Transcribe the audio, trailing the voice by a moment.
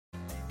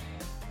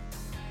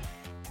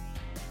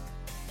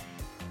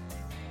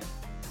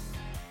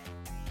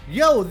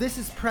Yo, this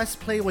is Press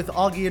Play with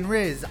Augie and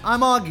Riz.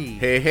 I'm Augie.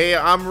 Hey,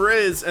 I'm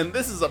Riz, and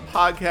this is a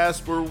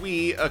podcast where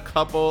we, a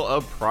couple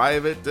of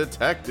private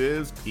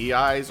detectives,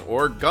 PIs,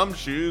 or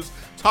gumshoes,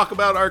 talk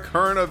about our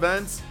current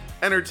events,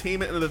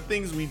 entertainment, and the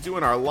things we do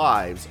in our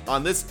lives.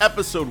 On this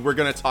episode, we're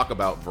going to talk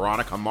about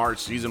Veronica Mars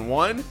Season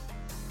 1,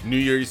 New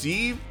Year's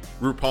Eve,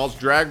 RuPaul's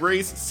Drag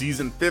Race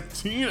Season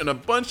 15, and a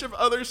bunch of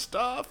other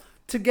stuff.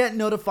 To get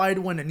notified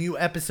when a new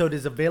episode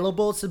is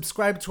available,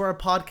 subscribe to our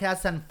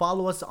podcast and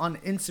follow us on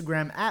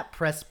Instagram at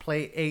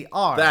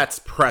PressPlayAR. That's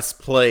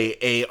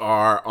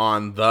PressPlayAR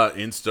on the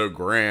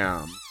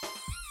Instagram.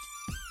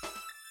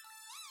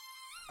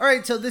 All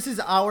right, so this is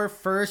our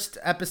first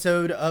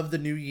episode of the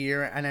new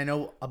year, and I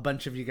know a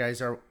bunch of you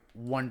guys are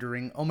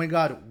wondering, oh my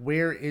god,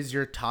 where is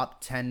your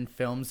top 10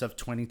 films of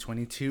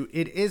 2022?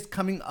 It is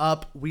coming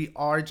up. We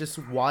are just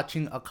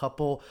watching a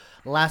couple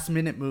last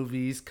minute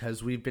movies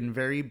because we've been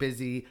very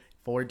busy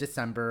for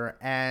December,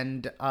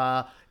 and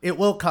it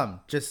will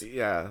come. Just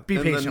be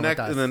patient with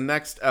us. In the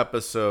next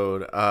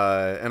episode,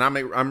 and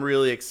I'm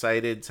really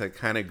excited to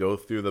kind of go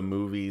through the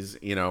movies,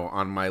 you know,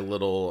 on my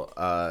little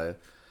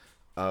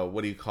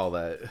what do you call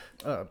that?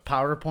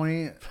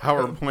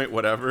 PowerPoint,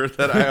 whatever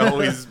that I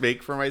always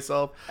make for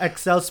myself.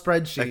 Excel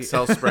spreadsheet.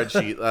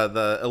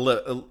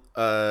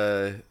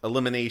 The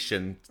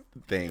elimination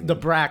thing. The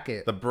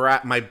bracket.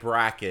 My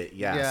bracket.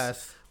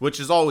 Yes. Which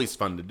is always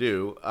fun to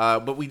do.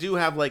 But we do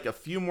have like a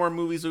few more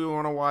movies that we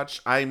want to watch.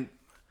 You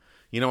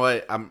know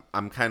what?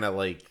 I'm kind of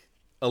like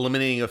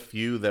eliminating a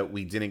few that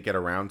we didn't get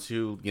around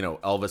to. You know,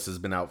 Elvis has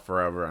been out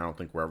forever. I don't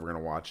think we're ever gonna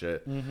watch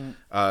it.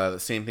 The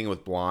same thing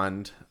with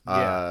Blonde.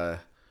 But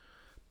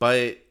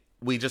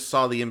we just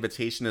saw The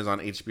Invitation is on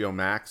HBO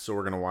Max, so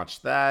we're gonna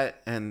watch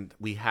that, and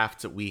we have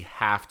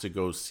to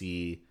go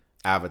see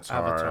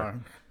Avatar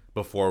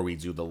before we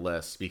do the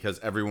list, because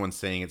everyone's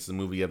saying it's the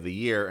movie of the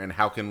year, and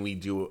how can we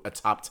do a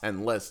top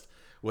 10 list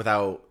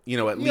without, you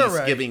know, at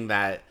least giving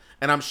that?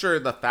 And I'm sure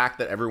the fact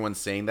that everyone's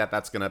saying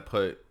that's going to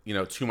put, you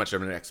know, too much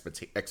of an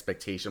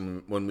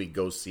expectation when we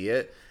go see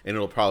it, and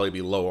it'll probably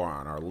be lower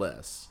on our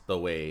list, the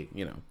way,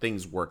 you know,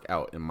 things work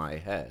out in my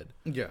head.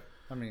 Yeah.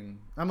 I mean,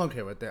 I'm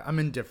okay with it. I'm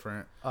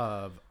indifferent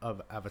of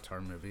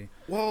Avatar movie.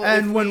 Well,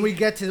 and when we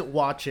get to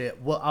watch it,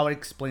 I'll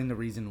explain the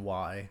reason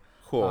why.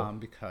 Cool.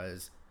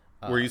 Because...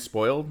 were you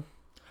spoiled?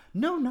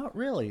 No, not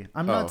really.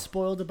 I'm not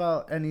spoiled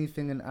about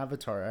anything in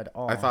Avatar at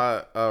all. I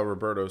thought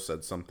Roberto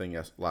said something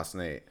last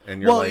night,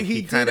 and you're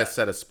he kind of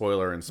said a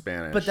spoiler in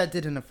Spanish. But that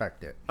didn't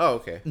affect it. Oh,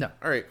 okay. No.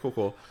 All right,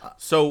 cool.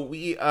 So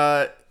we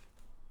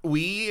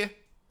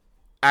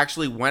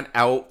actually went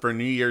out for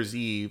New Year's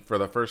Eve for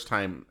the first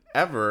time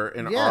ever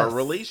in our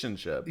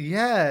relationship.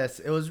 Yes,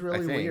 it was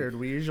really weird.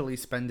 We usually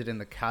spend it in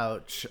the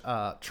couch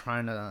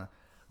trying to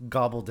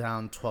gobble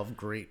down 12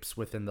 grapes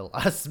within the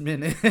last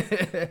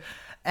minute.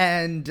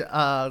 And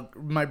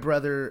my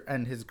brother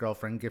and his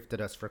girlfriend gifted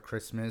us for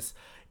Christmas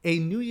a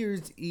New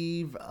Year's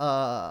Eve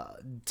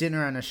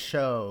dinner and a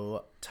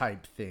show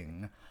type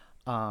thing.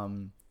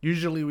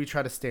 Usually we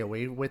try to stay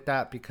away with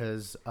that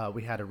because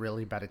we had a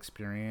really bad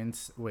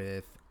experience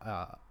with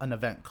an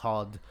event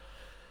called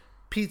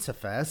Pizza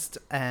Fest,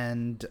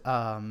 and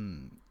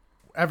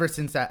ever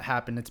since that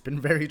happened, it's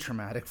been very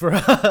traumatic for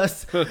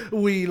us.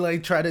 We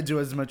try to do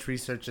as much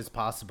research as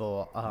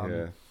possible.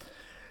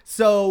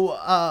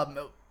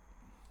 So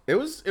it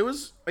was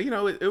you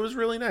know, it was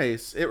really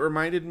nice. It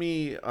reminded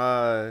me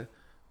of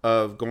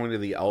going to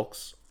the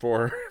Elks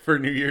for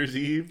New Year's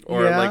Eve,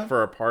 or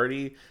for a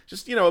party.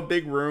 Just, you know, a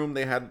big room.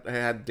 They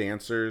had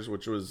dancers,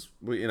 which was,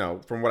 you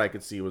know, from what I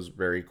could see, was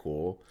very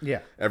cool. Yeah.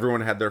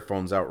 Everyone had their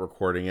phones out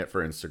recording it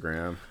for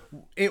Instagram.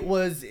 It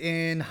was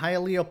in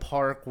Hialeah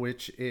Park,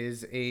 which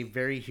is a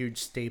very huge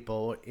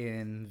staple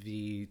in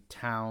the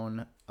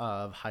town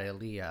of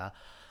Hialeah.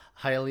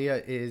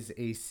 Hialeah is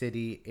a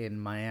city in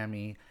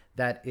Miami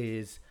that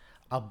is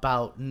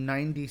about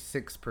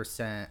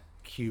 96%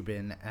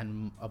 Cuban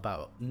and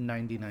about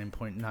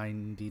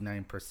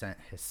 99.99%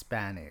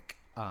 Hispanic.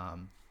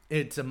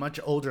 It's a much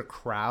older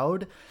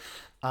crowd,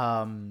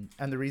 and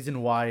the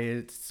reason why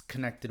it's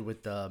connected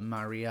with the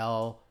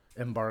Mariel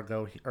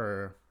embargo,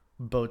 or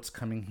boats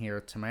coming here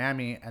to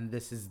Miami, and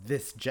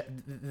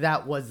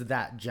that was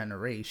that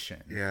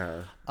generation.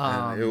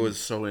 And it was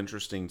so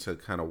interesting to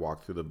kind of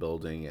walk through the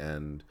building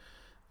and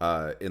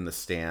in the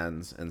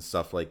stands and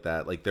stuff like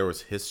that. Like, there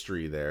was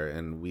history there,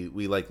 and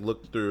we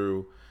looked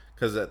through,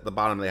 because at the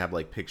bottom they have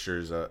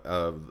pictures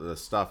of the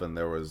stuff, and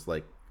there was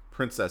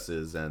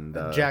princesses, and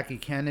Jackie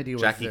Kennedy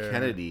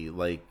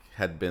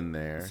had been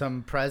there.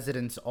 Some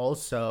presidents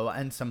also,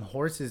 and some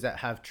horses that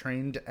have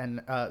trained,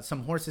 and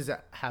some horses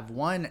that have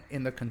won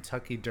in the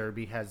Kentucky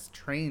Derby has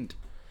trained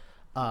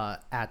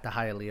at the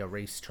Hialeah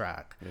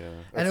racetrack.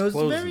 And it was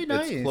very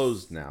nice. It's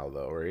closed now,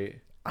 though,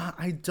 right?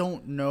 I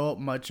don't know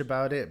much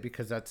about it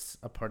because that's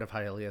a part of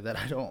Hialeah that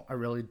I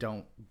really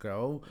don't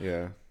go.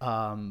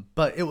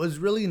 But it was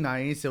really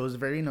nice. It was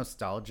very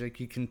nostalgic.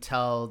 You can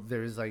tell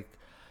there's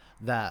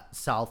that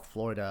South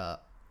Florida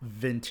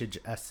vintage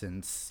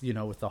essence, you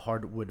know, with the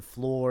hardwood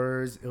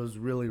floors. It was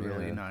really,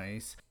 really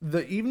nice.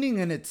 The evening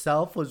in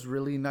itself was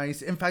really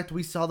nice. In fact,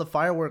 we saw the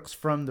fireworks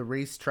from the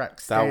racetrack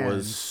stand. That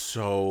was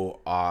so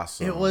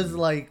awesome. It was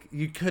like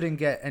you couldn't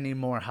get any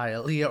more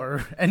Hialeah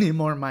or any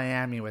more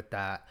Miami with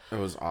that. It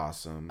was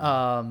awesome.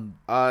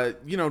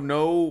 You know,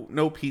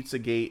 no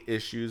Pizzagate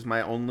issues.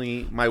 My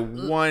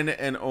one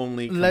and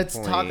only complaint. Let's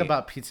talk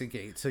about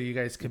Pizzagate so you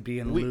guys could be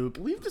in loop.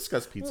 We've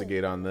discussed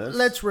Pizzagate on this.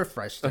 Let's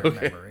refresh their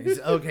memories.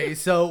 Okay,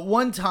 so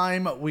one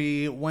time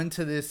we went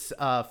to this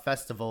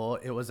festival.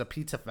 It was a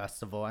pizza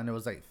festival, and it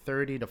was like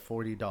 $30 to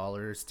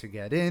 $40 to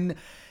get in.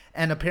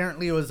 And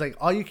apparently it was like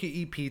all you could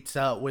eat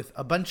pizza with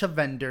a bunch of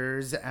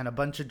vendors and a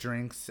bunch of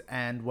drinks.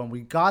 And when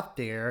we got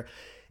there,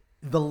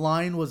 the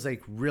line was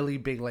like really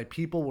big. Like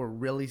people were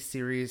really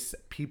serious.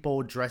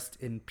 People dressed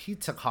in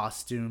pizza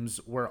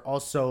costumes were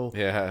also.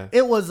 Yeah.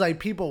 It was like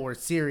people were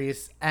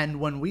serious. And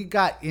when we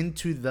got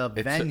into the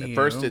venue,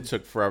 first it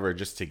took forever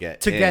just to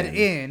get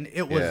in.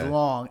 It was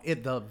long.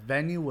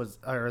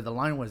 The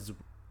line was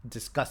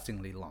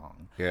disgustingly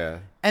long. Yeah.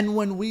 And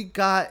when we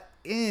got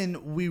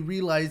in, we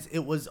realized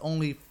it was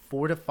only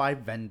 4 to 5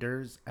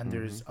 vendors, and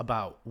there's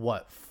about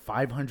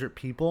 500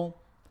 people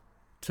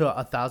to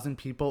 1,000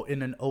 people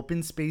in an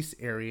open space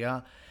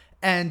area,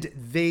 and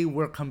they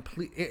were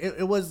complete.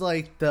 It was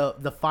like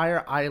the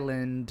Fire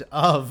Island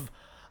of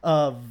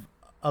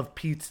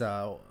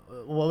pizza.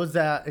 What was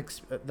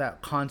that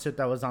concert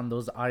that was on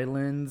those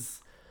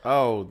islands?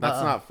 Oh,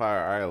 that's not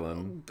Fire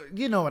Island.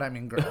 You know what I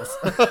mean, girls.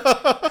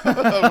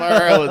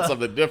 Fire Island's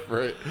something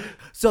different.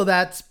 So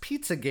that's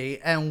Pizzagate,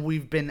 and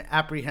we've been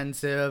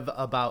apprehensive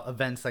about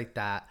events like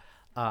that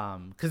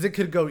because it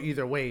could go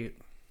either way.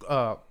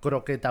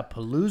 Croqueta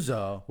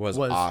Palooza was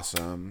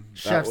awesome.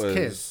 Chef's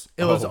kiss.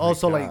 It was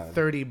also like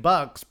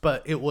 $30,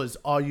 but it was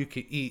all you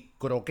could eat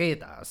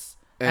croquetas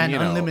and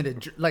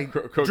unlimited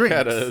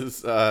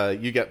croquetas.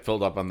 Drinks. You get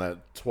filled up on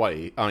that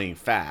twice. I mean,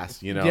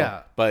 fast. You know.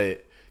 Yeah.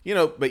 But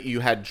you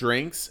had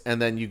drinks,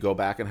 and then you go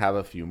back and have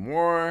a few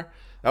more.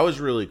 That was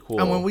really cool.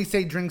 And when we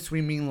say drinks,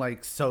 we mean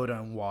like soda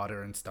and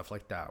water and stuff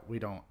like that. We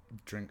don't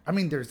drink. I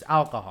mean, there's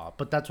alcohol,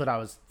 but that's what I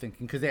was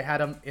thinking because they had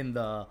them in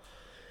the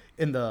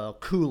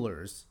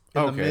coolers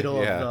in the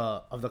middle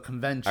of the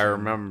convention. I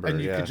remember,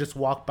 and you could just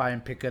walk by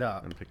and pick it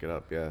up.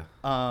 Yeah.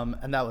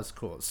 And that was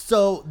cool.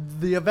 So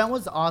the event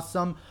was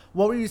awesome.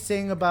 What were you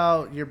saying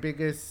about your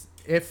biggest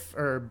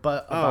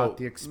about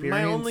the experience?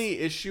 My only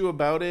issue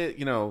about it,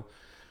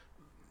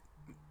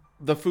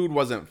 the food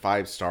wasn't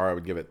 5-star. I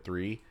would give it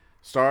 3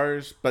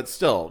 stars, but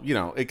still,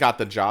 it got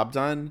the job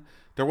done.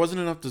 There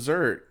wasn't enough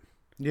dessert.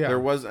 Yeah,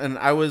 there was, and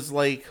I was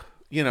like,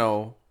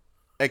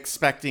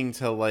 expecting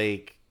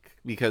to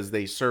because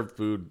they served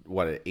food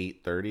at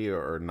 8:30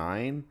 or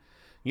 9,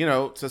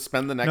 to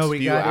spend the next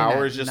few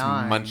hours just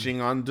 9. munching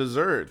on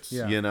desserts,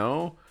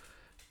 until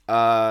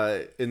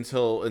the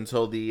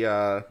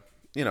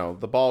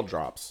the ball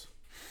drops.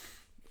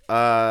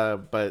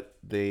 But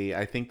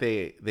I think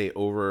they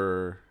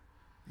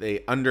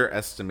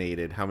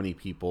underestimated how many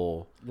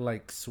people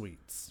like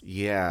sweets.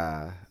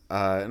 Yeah.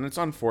 And it's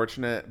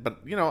unfortunate, but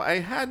I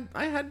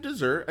had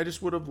dessert. I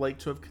just would have liked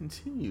to have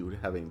continued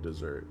having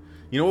dessert.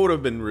 What would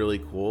have been really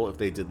cool if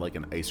they did like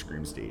an ice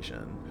cream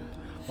station.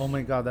 Oh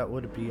my god, that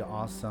would be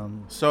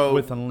awesome. So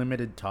with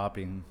unlimited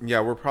topping.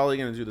 Yeah, we're probably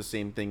gonna do the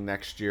same thing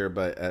next year,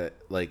 but at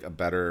like a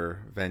better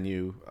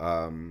venue.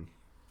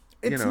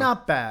 It's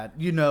not bad.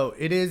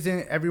 It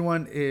isn't.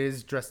 Everyone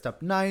is dressed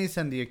up nice,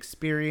 and the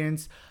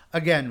experience.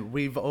 Again,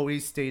 we've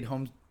always stayed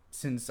home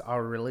since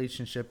our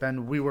relationship,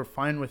 and we were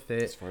fine with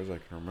it. As far as I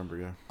can remember,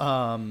 yeah.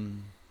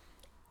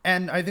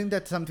 And I think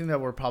that's something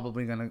that we're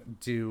probably gonna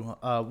do.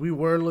 We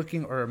were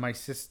looking, or my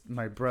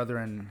brother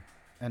and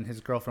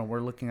his girlfriend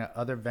were looking at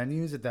other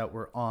venues that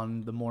were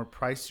on the more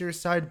pricier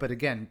side. But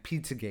again,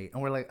 Pizzagate,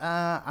 and we're like,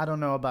 I don't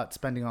know about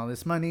spending all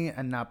this money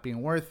and not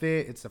being worth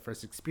it. It's the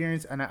first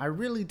experience, and I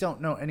really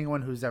don't know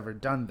anyone who's ever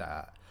done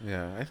that.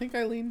 Yeah, I think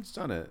Eileen's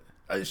done it.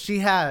 She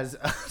has.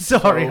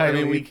 Sorry, I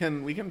mean, we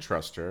can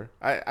trust her.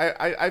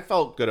 I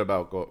felt good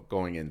about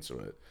going into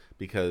it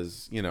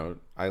because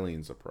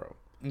Eileen's a pro.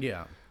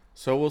 Yeah.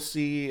 So we'll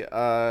see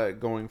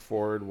going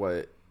forward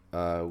what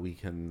we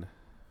can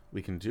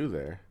do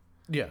there.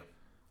 Yeah.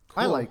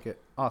 Cool. I like it.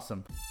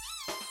 Awesome.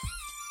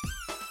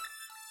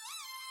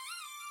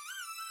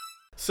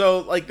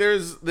 So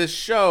there's this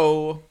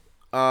show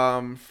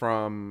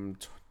from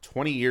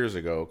 20 years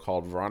ago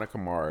called Veronica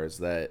Mars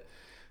that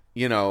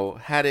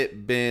had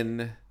it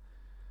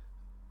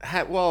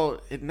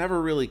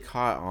never really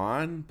caught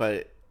on,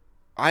 but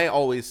I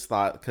always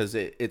thought, because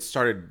it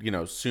started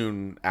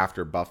soon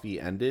after Buffy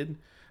ended,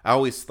 I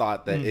always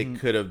thought that it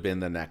could have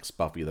been the next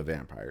Buffy the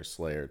Vampire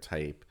Slayer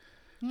type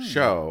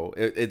show.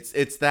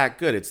 It's that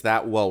good. It's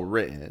that well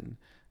written,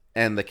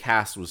 and the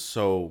cast was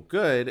so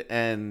good,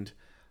 and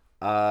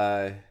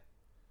I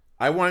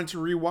wanted to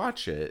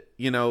rewatch it,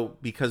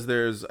 because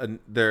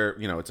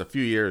it's a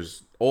few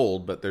years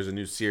old, but there's a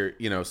new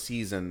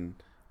season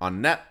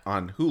on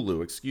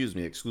Hulu,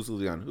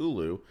 exclusively on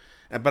Hulu,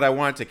 but I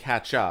wanted to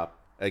catch up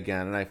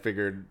again, and I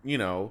figured,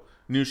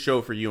 new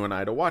show for you and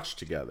I to watch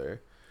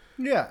together.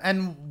 Yeah,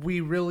 and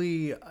we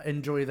really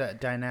enjoy that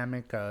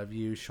dynamic of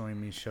you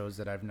showing me shows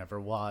that I've never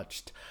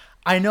watched.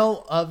 I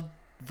know of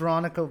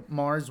Veronica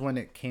Mars when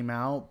it came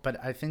out,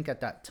 but I think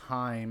at that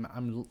time,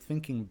 I'm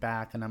thinking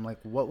back and I'm like,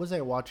 what was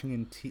I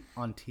watching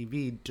on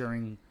TV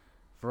during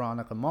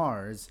Veronica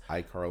Mars?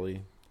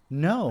 iCarly?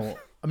 No,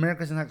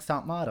 America's Next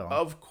Top Model.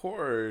 Of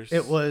course.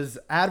 It was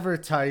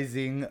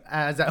advertising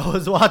as I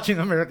was watching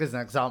America's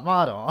Next Top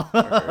Model.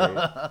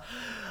 Right.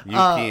 You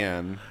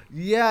can.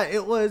 Yeah,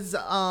 it was.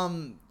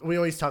 We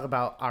always talk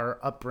about our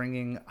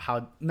upbringing,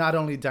 how not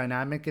only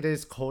dynamic it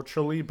is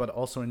culturally, but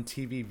also in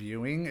TV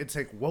viewing. It's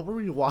like, what were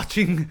we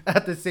watching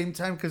at the same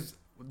time? Because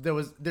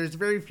there's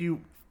very few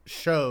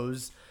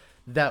shows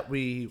that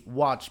we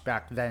watched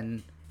back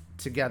then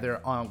together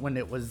on when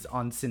it was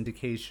on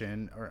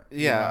syndication or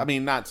I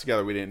mean, not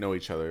together, we didn't know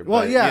each other,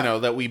 well, but yeah,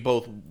 that we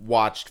both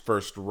watched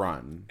first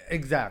run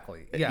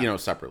exactly,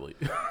 separately.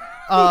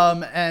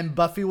 And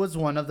Buffy was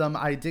one of them.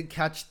 I did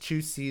catch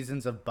 2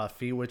 seasons of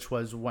Buffy, which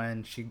was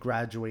when she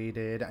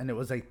graduated, and it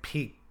was like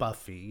peak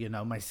Buffy.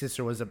 My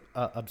sister was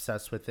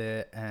obsessed with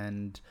it,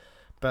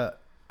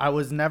 but I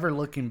was never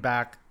looking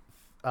back,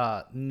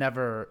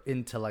 never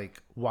into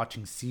like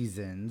watching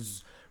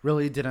seasons.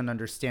 Really didn't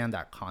understand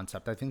that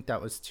concept. I think I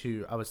was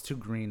too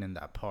green in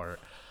that part.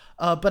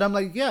 But I'm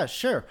like, yeah,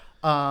 sure.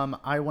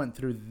 I went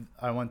through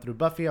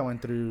Buffy. I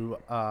went through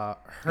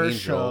her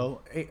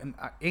show,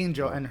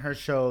 Angel, and her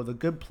show, The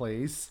Good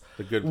Place.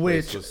 The Good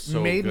Place was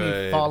so made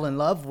good. me fall in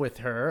love with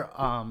her.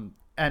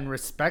 And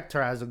respect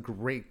her as a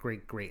great,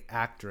 great, great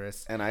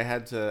actress. And I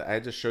had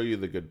to show you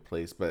The Good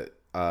Place, but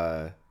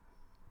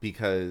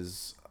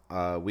because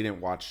we didn't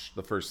watch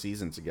the first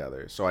season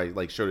together, so I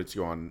like showed it to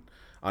you on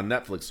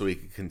Netflix so we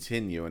could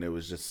continue, and it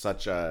was just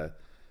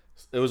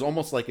it was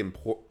almost like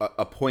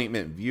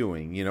appointment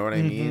viewing, you know what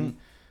I mean?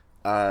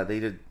 They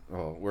did.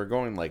 Oh, we're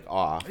going like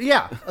off.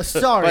 Yeah,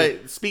 sorry.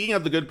 But speaking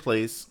of The Good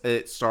Place,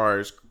 it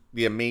stars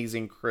the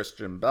amazing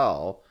Kristen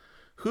Bell,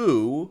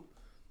 who,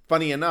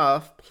 funny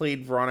enough,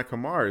 played Veronica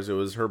Mars. It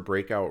was her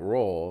breakout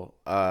role.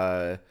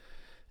 And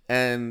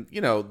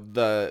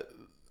the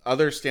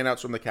other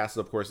standouts from the cast,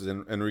 of course, is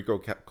Enrico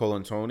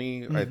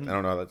Colantoni. I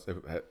don't know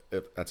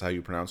if that's how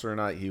you pronounce it or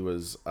not. He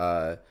was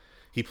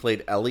he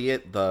played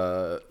Elliot,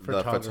 the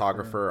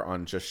photographer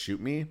on Just Shoot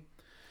Me,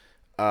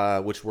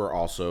 which we're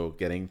also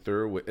getting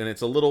through. And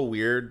it's a little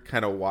weird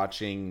kind of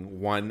watching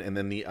one and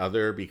then the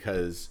other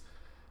because,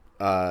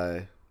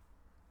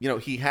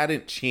 he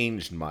hadn't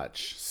changed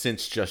much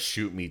since Just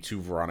Shoot Me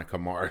to Veronica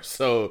Mars.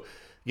 So,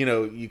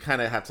 you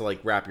kind of have to like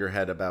wrap your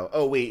head about,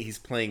 oh, wait, he's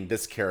playing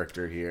this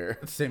character here.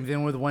 Same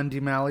thing with Wendy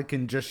Malick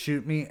in Just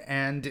Shoot Me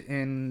and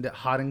in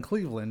Hot in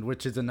Cleveland,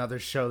 which is another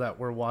show that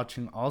we're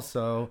watching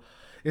also.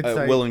 It's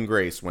like, Will and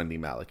Grace, Wendy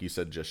Malick. You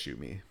said Just Shoot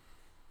Me.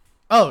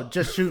 Oh,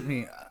 Just Shoot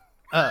Me.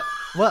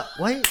 What?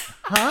 Wait,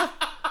 huh?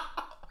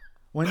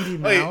 Wendy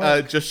Malick?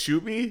 Wait, Just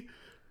Shoot Me?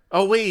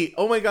 Oh, wait.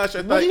 Oh, my gosh.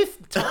 What are you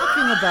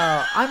talking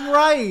about? I'm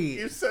right.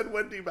 You said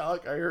Wendy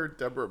Malick. I heard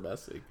Deborah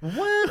Messing.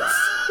 What?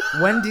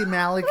 Wendy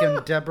Malick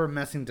and Deborah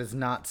Messing does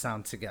not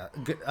sound together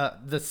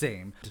the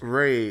same.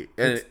 Right.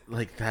 And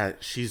like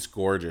that, she's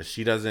gorgeous.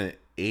 She doesn't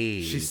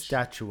age. She's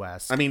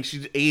statuesque. I mean,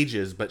 she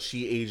ages, but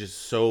she ages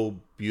so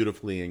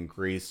beautifully and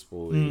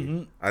gracefully.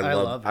 Mm-hmm.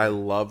 I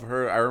love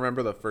her. I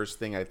remember the first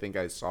thing I think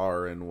I saw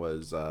her in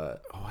was,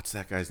 what's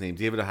that guy's name?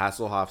 David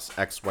Hasselhoff's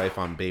ex-wife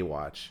on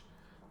Baywatch.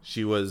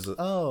 She was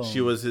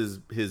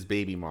his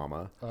baby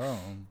mama. Oh.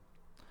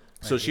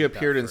 So she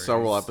appeared in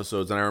several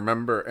episodes, and I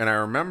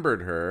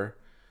remembered her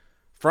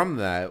from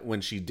that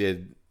when she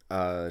did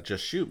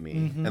Just Shoot Me.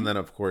 Mm-hmm. And then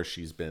of course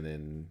she's been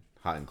in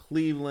Hot in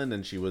Cleveland,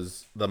 and she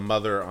was the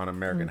mother on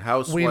American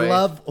Housewife. We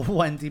love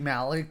Wendy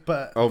Malick,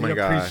 but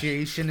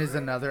appreciation is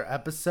another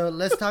episode.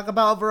 Let's talk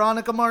about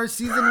Veronica Mars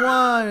season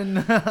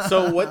 1.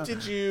 So what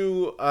did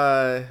you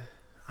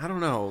I don't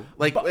know.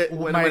 Like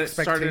when it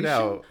started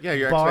out. Yeah,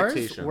 your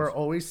expectations. Bars were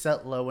always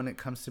set low when it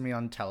comes to me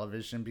on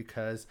television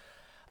because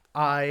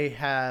I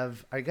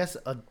have, I guess,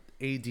 a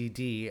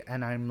ADD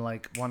and I'm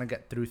like want to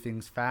get through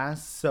things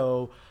fast.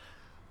 So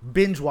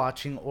binge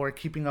watching or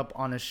keeping up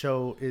on a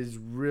show is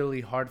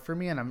really hard for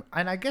me, and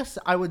I guess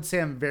I would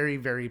say I'm very,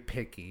 very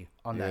picky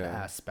on that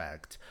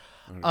aspect.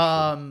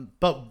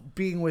 But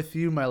being with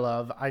you, my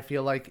love, I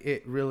feel like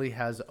it really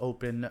has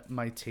opened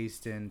my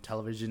taste in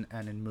television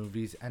and in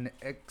movies, and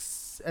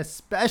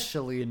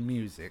especially in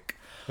music.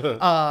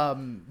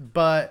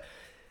 But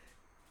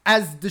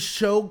as the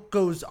show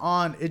goes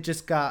on, it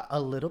just got a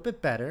little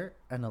bit better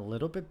and a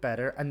little bit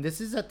better. And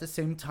this is at the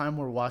same time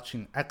we're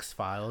watching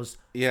X-Files.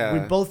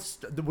 Yeah.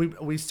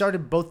 We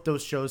started both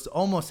those shows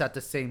almost at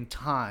the same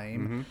time.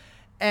 Mm-hmm.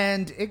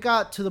 And it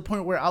got to the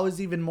point where I was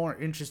even more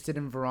interested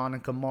in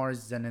Veronica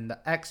Mars than in the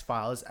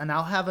X-Files. And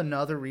I'll have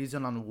another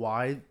reason on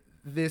why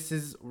this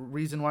is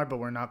reason why, but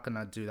we're not going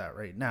to do that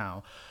right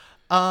now.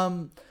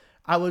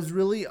 I was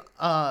really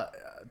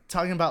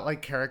talking about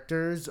like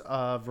characters.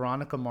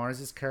 Veronica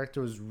Mars's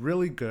character was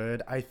really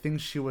good. I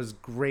think she was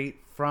great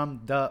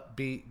from the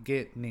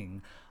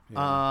beginning.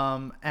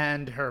 Yeah.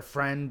 And her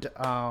friend,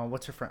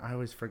 what's her friend? I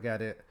always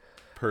forget it.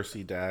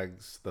 Percy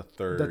Daggs the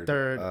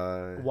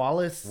third.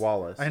 Wallace.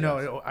 Wallace. I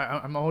know.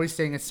 Yes. I'm always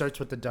saying it starts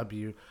with the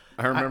W.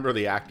 I remember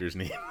the actor's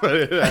name,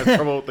 but I have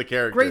trouble with the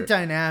character. Great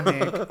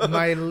dynamic.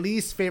 My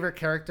least favorite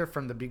character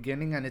from the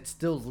beginning, and it's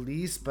still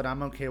least, but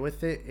I'm okay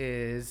with it,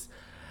 is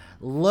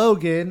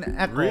Logan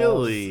Echolls.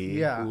 Really?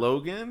 Yeah.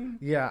 Logan?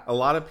 Yeah. A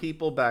lot of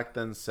people back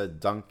then said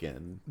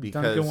Duncan.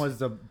 Because Duncan was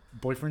the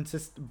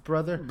boyfriend's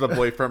brother? The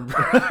boyfriend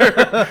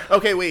brother.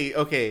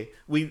 Okay.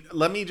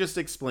 Let me just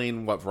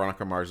explain what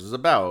Veronica Mars is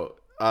about.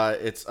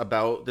 It's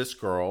about this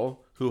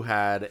girl who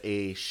had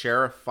a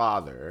sheriff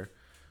father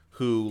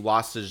who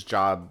lost his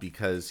job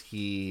because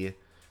there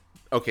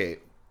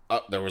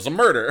was a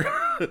murder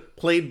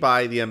played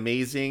by the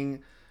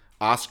amazing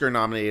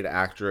Oscar-nominated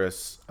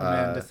actress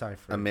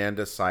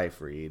Amanda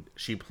Seyfried.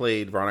 She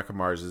played Veronica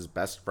Mars's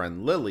best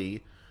friend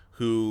Lily,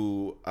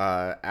 who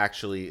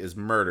actually is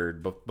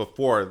murdered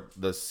before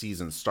the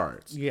season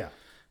starts. Yeah.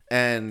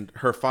 And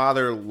her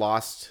father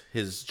lost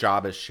his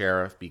job as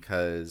sheriff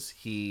because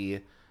he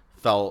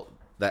felt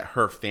that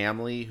her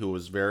family, who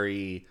was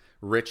very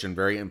rich and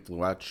very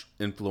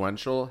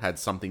influential, had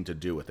something to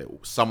do with it.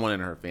 Someone in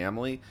her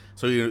family.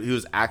 So he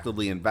was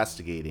actively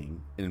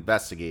investigating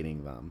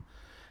them.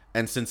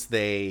 And since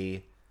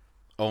they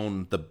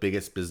owned the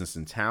biggest business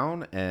in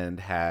town and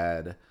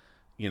had,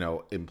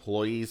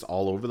 employees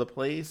all over the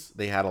place,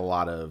 they had a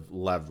lot of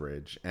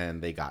leverage,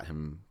 and they got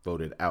him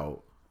voted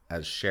out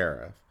as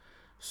sheriff.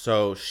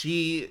 So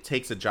she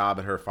takes a job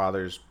at her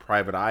father's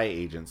private eye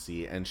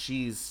agency, and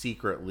she's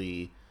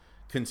secretly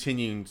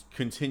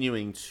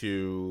continuing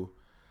to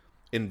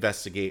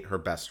investigate her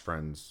best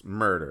friend's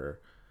murder,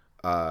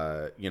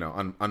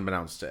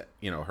 unbeknownst to,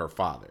 her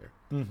father.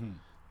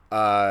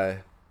 Mm-hmm.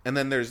 And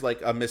then there's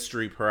like a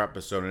mystery per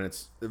episode, and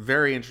it's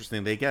very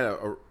interesting. They get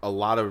a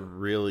lot of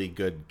really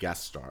good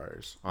guest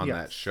stars on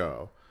that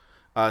show.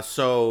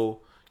 So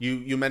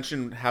you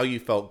mentioned how you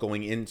felt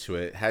going into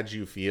it. How'd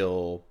you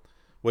feel?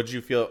 What did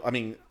you feel? I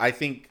mean, I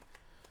think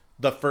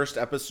the first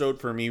episode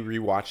for me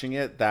rewatching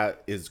it,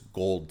 that is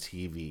gold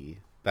TV.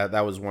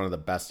 That was one of the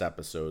best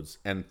episodes.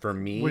 And for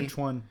me, which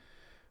one?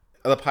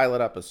 The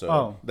pilot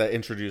episode that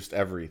introduced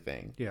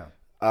everything. Yeah.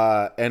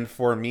 And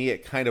for me,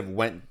 it kind of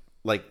went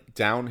like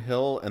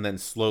downhill, and then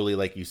slowly,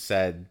 like you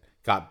said,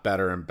 got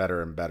better and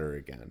better and better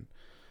again.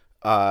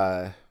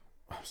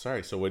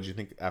 Sorry. So what did you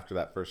think after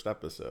that first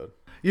episode?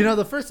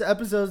 The first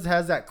episode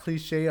has that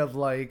cliche of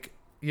like,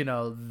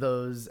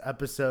 those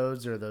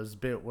episodes or those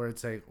bit where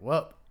it's like,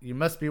 well, you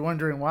must be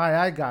wondering why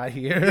I got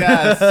here.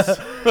 Yes.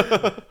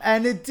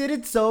 And it did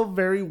it so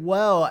very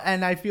well.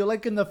 And I feel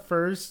like in the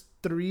first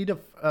 3 to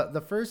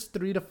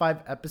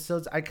 5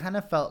 episodes, I kind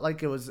of felt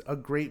like it was a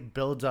great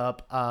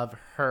buildup of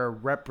her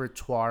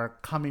repertoire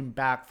coming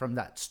back from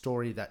that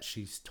story that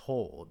she's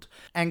told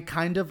and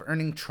kind of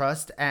earning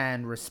trust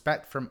and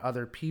respect from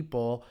other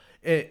people,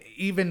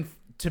 even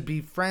to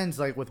be friends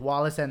like with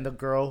Wallace and the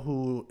girl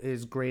who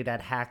is great at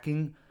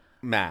hacking.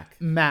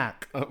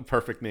 Mac. Oh,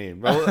 perfect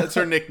name. Well, it's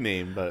her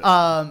nickname,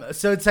 but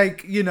so it's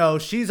like,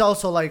 she's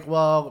also like,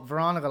 well,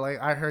 Veronica, like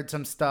I heard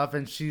some stuff,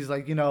 and she's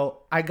like,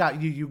 I got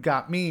you, you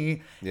got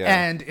me. Yeah.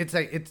 And it's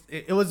like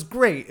it was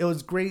great. It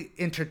was great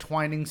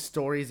intertwining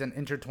stories and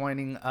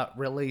intertwining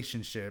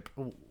relationship,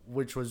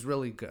 which was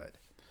really good.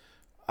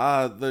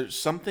 There's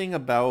something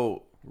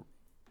about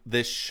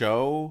this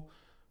show.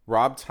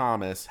 Rob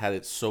Thomas had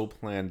it so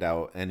planned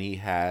out, and he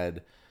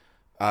had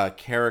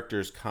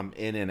characters come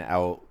in and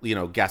out,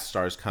 guest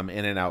stars come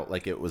in and out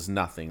like it was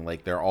nothing,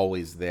 like they're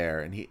always there.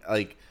 And he,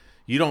 like,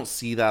 you don't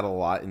see that a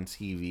lot in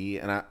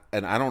TV, and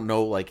I don't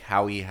know like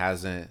how he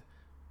hasn't.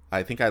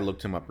 I think I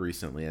looked him up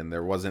recently, and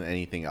there wasn't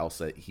anything else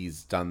that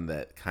he's done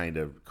that kind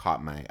of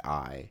caught my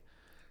eye,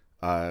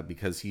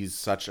 because he's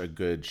such a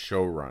good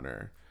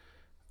showrunner.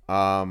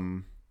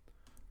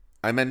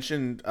 I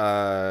mentioned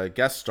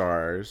guest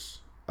stars.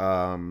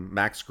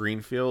 Max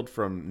Greenfield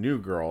from New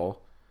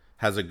Girl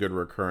has a good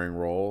recurring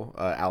role.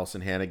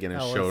 Allison Hannigan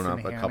has shown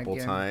up a couple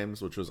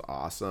times, which was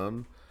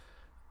awesome.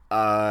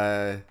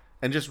 And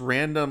just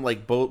random,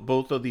 like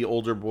both of the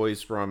older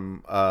boys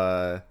from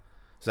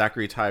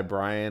Zachary Ty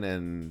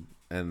Bryan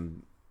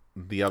and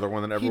the other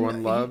one that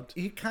everyone loved.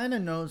 He kind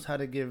of knows how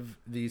to give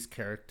these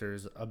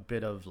characters a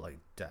bit of like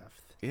depth.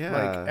 Yeah,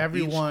 like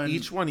everyone,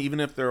 each one, even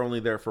if they're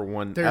only there for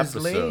one there's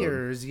episode.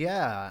 Layers.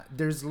 Yeah,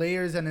 there's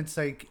layers, and it's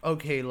like,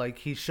 okay, like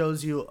he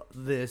shows you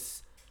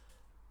this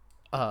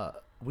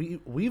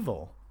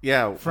Weevil.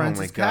 Yeah,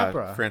 Francis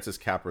Capra. God. Francis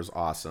Capra's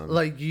awesome.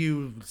 Like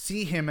you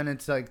see him, and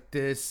it's like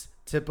this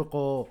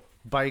typical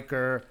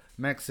biker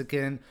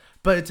Mexican,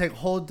 but it's like,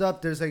 hold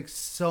up, there's like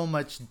so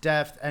much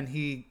depth, and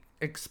he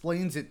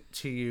explains it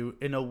to you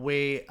in a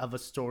way of a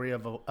story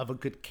of a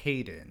good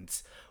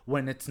cadence,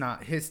 when it's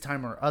not his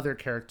time or other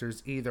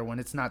characters either. When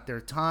it's not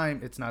their time,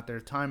 it's not their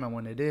time, and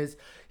when it is,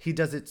 he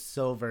does it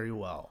so very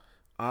well.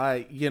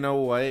 You know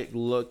what,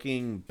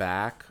 looking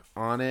back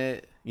on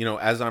it,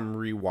 as I'm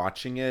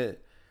rewatching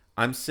it,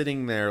 I'm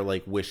sitting there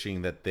like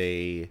wishing that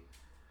they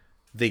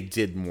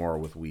did more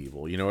with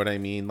Weevil. You know what I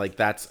mean? Like,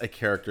 that's a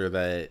character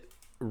that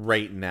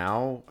right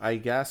now, I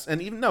guess.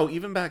 And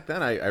even back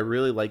then, I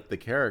really liked the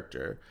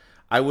character.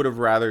 I would have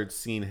rather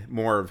seen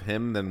more of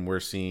him than we're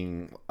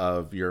seeing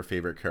of your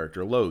favorite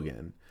character,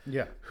 Logan.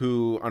 Yeah.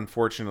 Who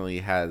unfortunately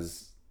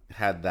has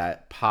had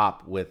that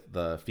pop with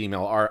the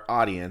female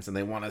audience, and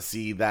they want to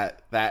see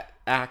that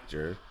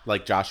actor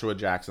like Joshua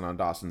Jackson on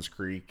Dawson's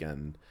Creek.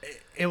 And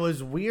it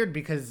was weird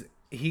because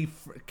he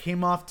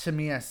came off to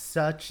me as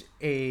such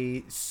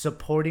a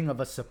supporting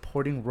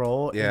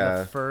role in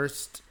the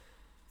first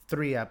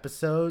 3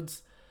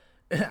 episodes.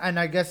 And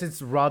I guess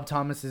it's Rob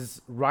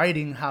Thomas's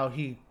writing how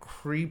he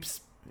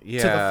creeps to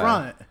the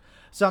front.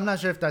 So I'm not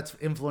sure if that's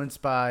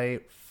influenced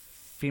by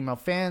female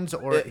fans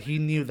or he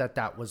knew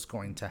that was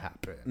going to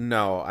happen.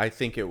 No, I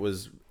think it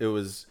was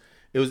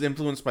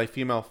influenced by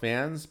female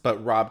fans,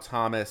 but Rob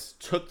Thomas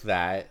took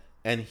that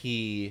and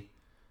he,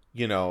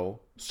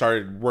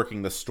 started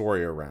working the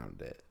story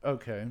around it.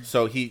 Okay.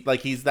 So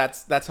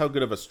that's how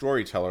good of a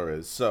storyteller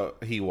is. So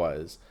he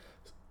was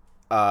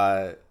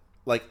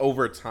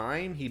over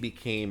time he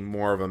became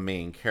more of a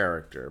main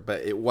character,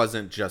 but it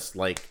wasn't just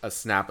like a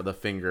snap of the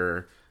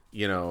finger,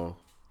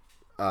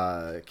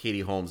 Katie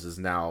Holmes is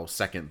now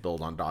second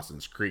build on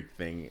Dawson's Creek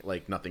thing,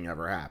 like nothing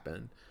ever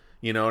happened.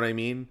 You know what I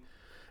mean?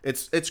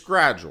 It's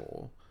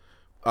gradual,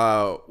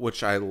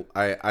 which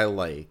I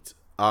liked.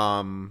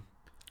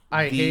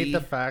 I hate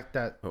the fact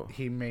that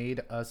he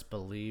made us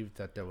believe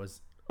that there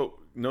was... Oh,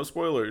 no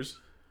spoilers.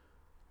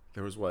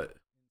 There was what?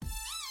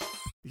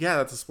 Yeah,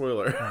 that's a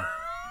spoiler.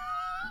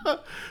 Oh.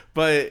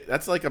 But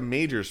that's like a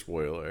major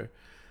spoiler.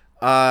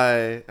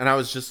 And I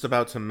was just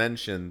about to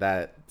mention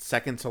that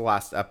second to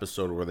last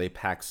episode where they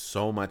pack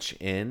so much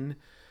in,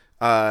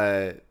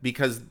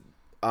 because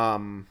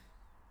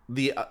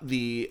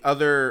the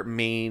other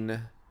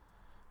main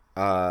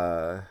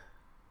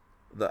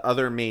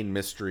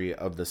mystery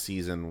of the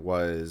season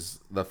was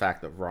the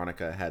fact that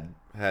Veronica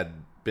had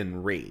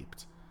been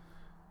raped,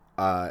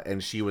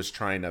 and she was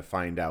trying to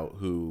find out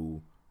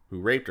who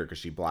raped her because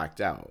she blacked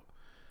out.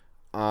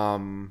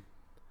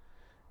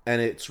 And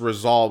it's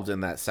resolved in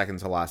that second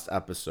to last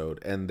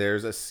episode. And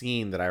there's a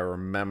scene that I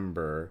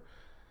remember,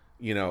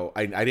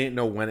 I didn't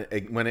know when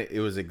it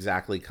was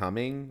exactly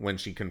coming, when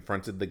she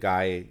confronted the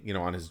guy,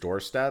 on his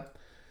doorstep.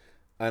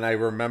 And I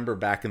remember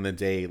back in the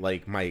day,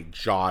 like my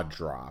jaw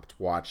dropped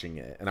watching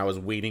it, and I was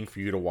waiting for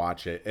you to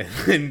watch it.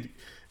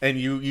 And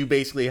you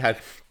basically had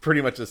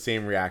pretty much the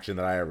same reaction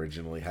that I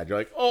originally had. You're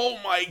like, oh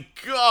my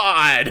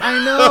God.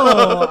 I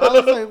know. I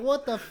was like,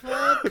 what the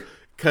fuck?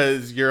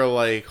 Because you're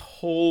like,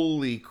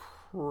 holy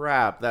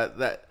crap,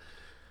 that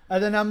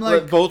and then I'm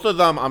like, both of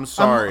them, I'm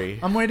sorry,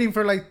 I'm waiting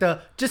for like the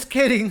just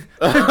kidding.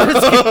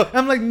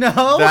 I'm like,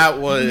 no,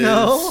 that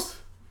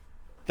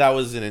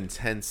was an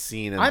intense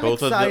scene, and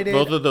both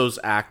of those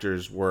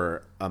actors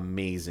were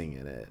amazing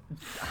in it.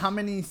 How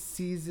many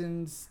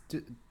seasons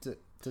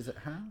does it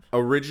have?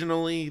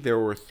 Originally there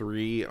were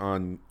 3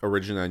 on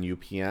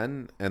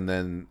UPN, and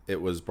then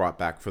it was brought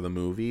back for the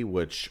movie,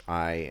 which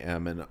I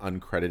am an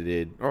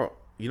uncredited,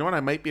 you know what? I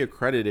might be a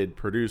credited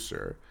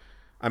producer.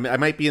 I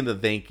might be in the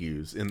thank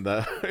yous in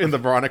the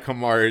Veronica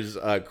Mars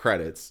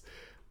credits.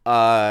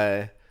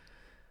 And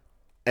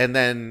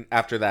then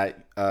after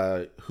that,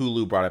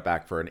 Hulu brought it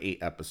back for an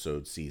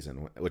 8-episode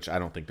season, which I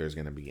don't think there's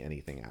going to be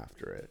anything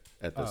after it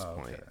at this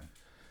point. Okay.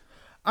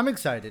 I'm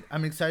excited.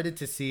 I'm excited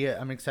to see it.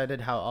 I'm excited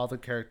how all the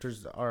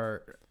characters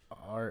are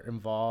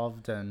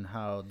involved and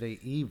how they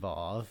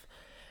evolve.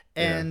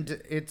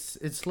 And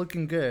it's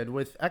looking good.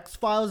 With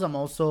X-Files, I'm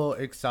also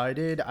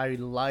excited. I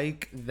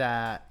like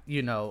that,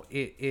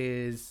 it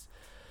is...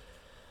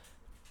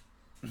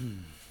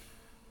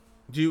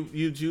 Do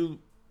you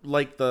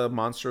like the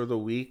Monster of the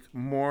Week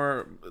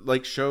more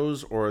like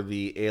shows, or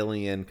the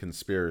Alien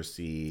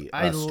Conspiracy storyline?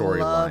 I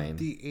love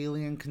the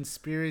Alien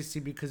Conspiracy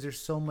because there's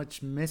so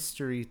much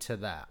mystery to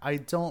that. I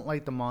don't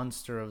like the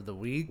Monster of the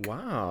Week.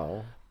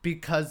 Wow.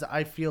 Because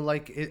I feel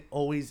like it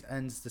always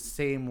ends the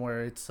same,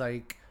 where it's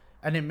like...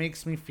 And it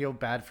makes me feel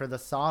bad for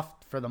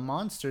the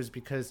monsters,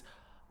 because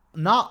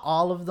not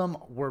all of them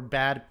were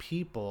bad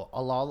people.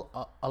 A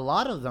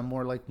lot of them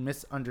were like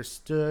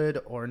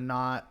misunderstood or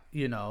not,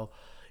 in a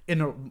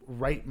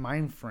right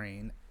mind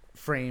frame,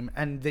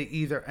 and they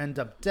either end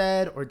up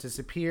dead or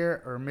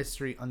disappear or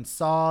mystery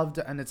unsolved.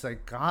 And it's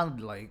like,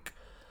 God, like,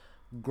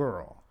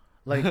 girl,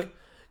 like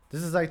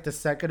this is like the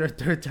second or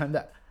third time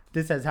that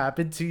this has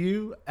happened to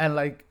you, and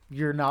like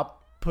you're not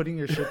putting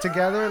your shit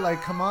together.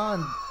 Like, come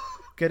on.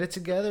 Get it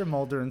together,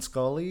 Mulder and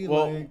Scully.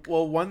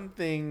 Well, one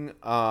thing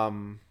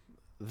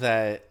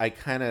that I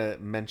kind of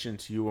mentioned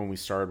to you when we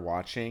started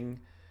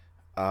watching,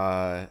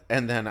 and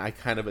then I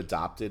kind of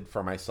adopted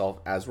for myself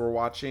as we're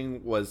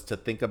watching, was to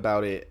think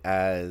about it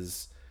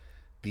as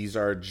these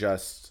are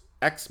just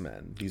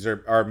X-Men. These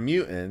are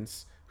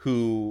mutants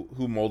who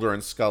Mulder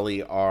and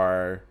Scully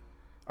are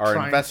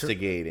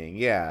investigating.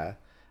 Yeah.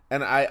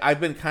 And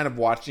I've been kind of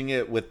watching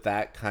it with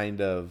that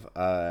kind of...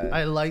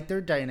 I like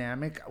their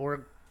dynamic. We're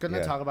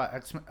gonna talk about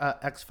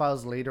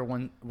X-Files later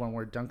when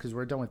we're done, because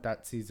we're done with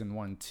that season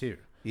 1 too.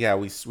 Yeah,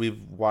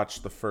 we've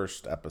watched the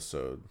first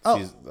episode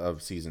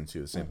of season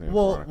 2. The same thing.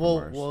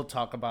 We'll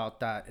talk about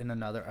that in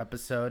another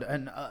episode.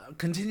 And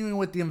continuing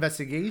with the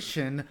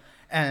investigation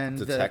and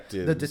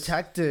the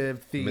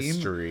detective theme,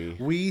 mystery.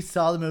 We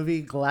saw the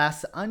movie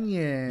Glass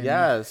Onion.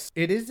 Yes,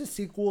 it is a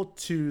sequel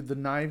to the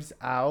Knives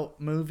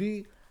Out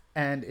movie,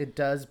 and it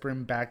does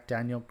bring back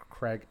Daniel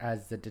Craig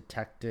as the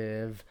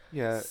detective.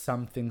 Yeah,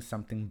 something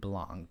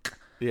Blanc.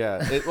 Yeah,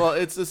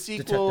 it's a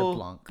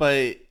sequel,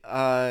 but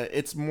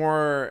it's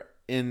more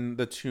in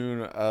the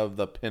tune of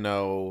the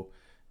Pinot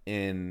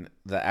in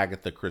the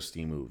Agatha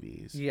Christie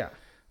movies. Yeah.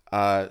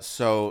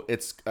 So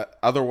it's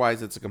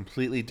otherwise it's a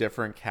completely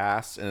different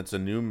cast, and it's a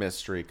new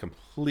mystery,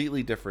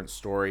 completely different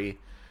story.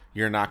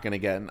 You're not going to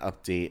get an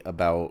update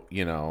about,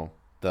 you know,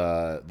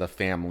 the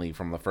family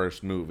from the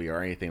first movie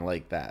or anything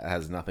like that. It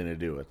has nothing to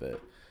do with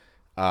it.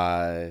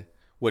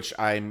 Which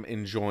I'm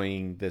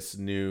enjoying this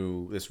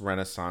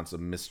renaissance of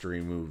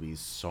mystery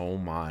movies so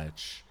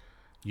much.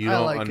 You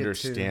don't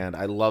understand.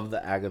 I love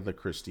the Agatha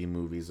Christie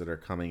movies that are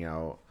coming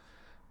out.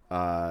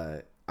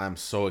 I'm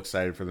so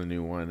excited for the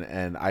new one,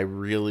 and I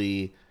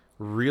really,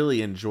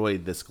 really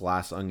enjoyed this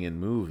Glass Onion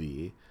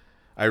movie.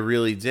 I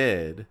really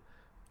did.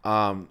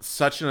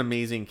 Such an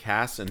amazing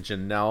cast, and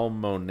Janelle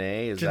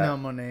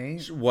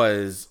Monáe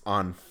was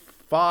on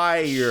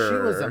fire. She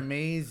was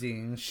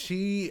amazing.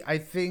 I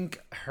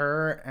think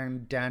her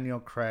and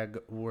Daniel Craig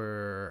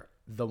were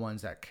the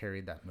ones that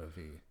carried that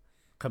movie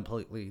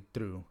completely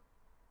through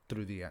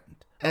the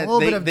end. And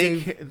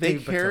they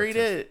carried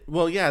it.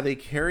 Well, yeah, they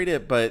carried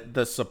it, but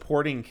the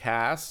supporting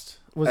cast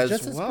was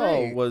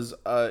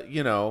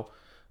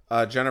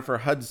Jennifer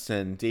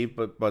Hudson, Dave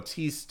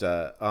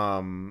Bautista,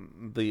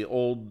 the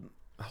old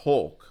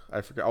Hulk.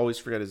 Always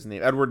forget his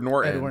name. Edward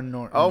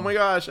Norton. Oh my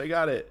gosh, I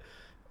got it.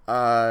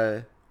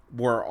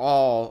 Were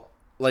all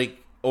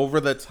like over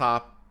the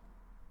top.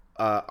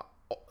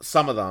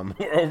 Some of them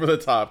were over the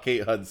top.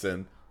 Kate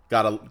Hudson,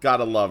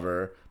 gotta love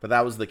her, but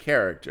that was the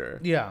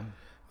character. Yeah.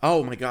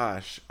 Oh my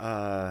gosh,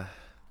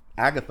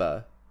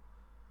 Agatha.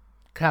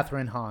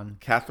 Catherine Hahn.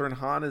 Catherine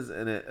Hahn is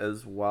in it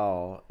as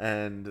well,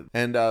 and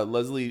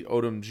Leslie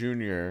Odom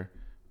Jr.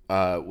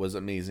 Was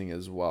amazing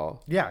as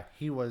well. Yeah,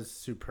 he was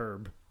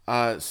superb.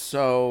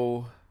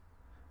 So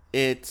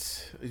do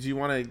you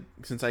want to,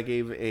 since I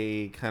gave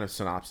a kind of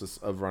synopsis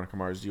of Veronica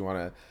Mars, do you want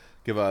to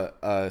give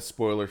a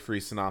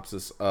spoiler-free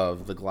synopsis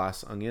of The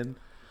Glass Onion?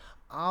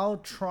 I'll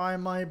try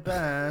my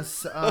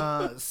best.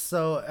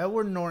 So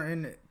Edward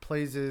Norton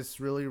plays this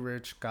really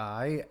rich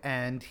guy,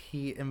 and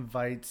he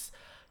invites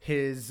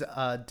his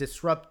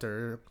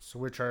disruptors,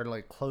 which are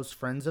like close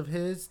friends of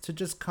his, to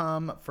just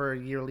come for a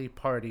yearly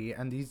party.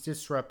 And these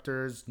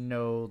disruptors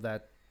know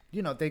that,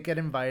 you know, they get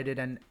invited,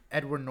 and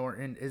Edward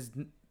Norton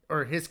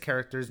his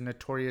character is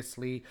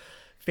notoriously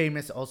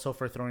famous also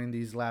for throwing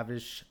these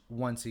lavish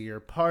once-a-year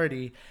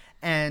party.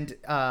 And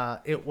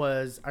it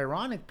was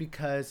ironic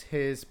because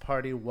his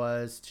party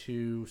was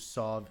to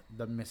solve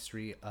the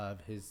mystery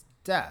of his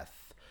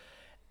death.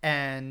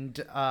 And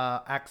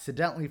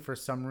accidentally, for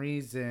some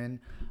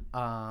reason,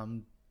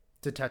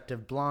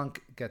 Detective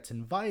Blanc gets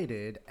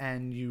invited,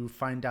 and you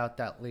find out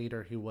that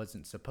later he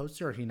wasn't supposed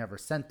to, or he never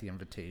sent the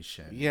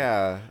invitation.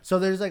 Yeah. So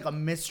there's like a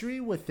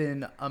mystery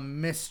within a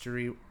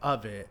mystery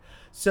of it.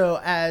 So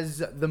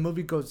as the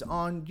movie goes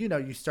on, you know,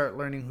 you start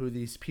learning who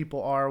these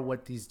people are,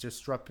 what these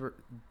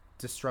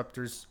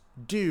disruptors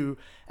do,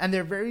 and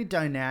they're very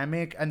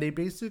dynamic, and they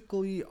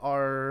basically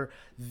are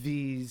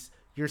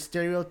your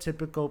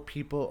stereotypical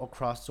people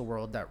across the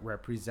world that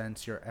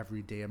represents your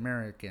everyday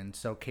American.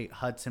 So Kate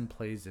Hudson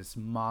plays this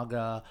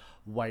MAGA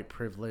white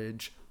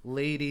privilege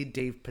lady.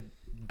 Dave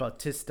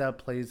Bautista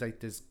plays like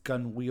this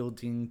gun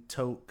wielding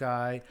tote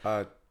guy.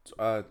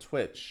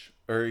 Twitch,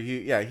 or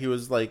he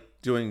was like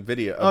doing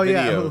video.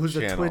 Who's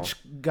channel. A Twitch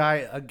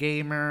guy, a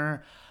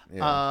gamer.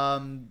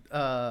 Yeah.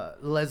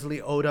 Leslie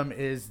Odom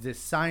is this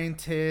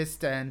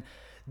scientist, and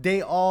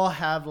they all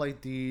have like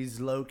these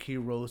low-key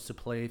roles to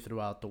play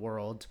throughout the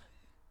world,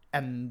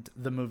 and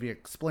the movie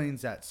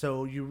explains that.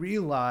 So you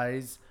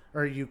realize,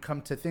 or you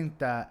come to think,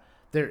 that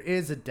there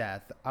is a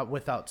death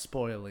without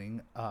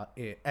spoiling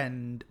it,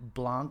 and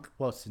Blanc,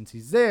 well, since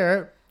he's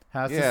there,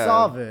 has to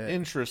solve it.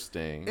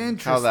 Interesting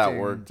how that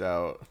worked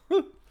out.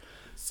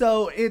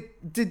 So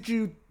did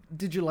you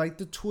like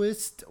the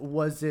twist?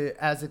 Was it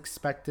as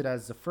expected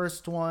as the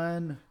first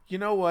one? You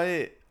know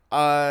what?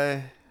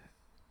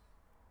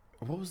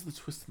 What was the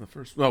twist in the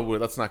first? Oh, wait,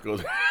 let's not go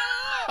there.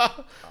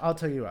 I'll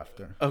tell you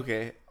after.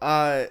 Okay.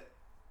 I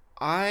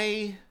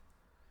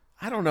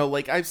don't know.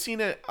 Like, I've seen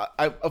it.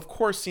 I've of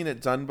course seen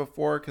it done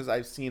before because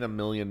I've seen a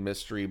million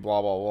mystery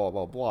blah blah blah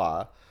blah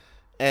blah,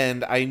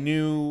 and I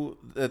knew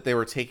that they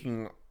were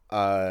taking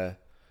a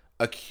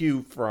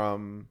cue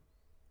from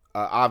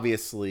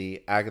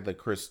obviously Agatha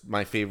Christie,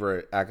 my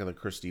favorite Agatha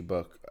Christie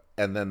book,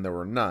 and then there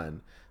were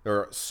none. There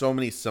are so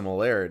many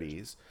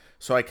similarities,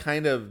 so I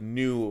kind of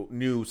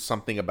knew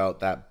something about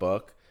that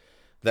book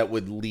that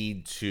would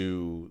lead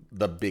to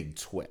the big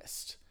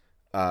twist.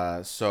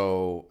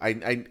 So I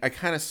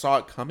kind of saw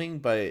it coming,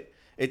 but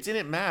it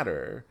didn't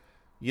matter.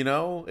 You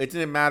know, it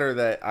didn't matter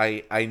that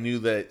I knew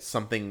that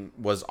something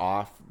was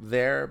off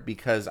there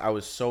because I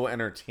was so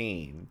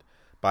entertained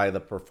by the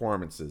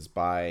performances,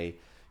 by,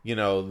 you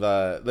know,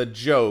 the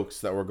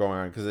jokes that were going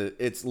on, because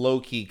it's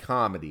low-key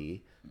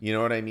comedy. You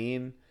know what I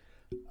mean?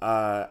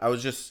 It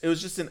was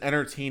just an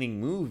entertaining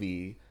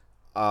movie.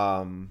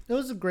 It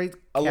was a great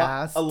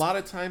cast. A lot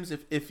of times,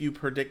 if you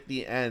predict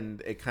the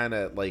end, it kind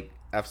of like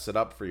F's it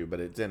up for you, but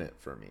it didn't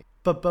for me.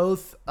 But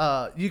both,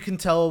 you can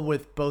tell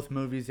with both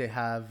movies, they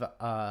have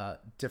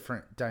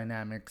different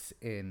dynamics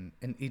in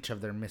each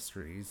of their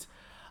mysteries.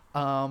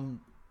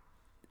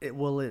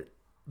 Will it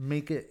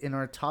make it in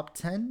our top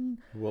 10?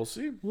 We'll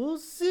see. We'll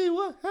see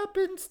what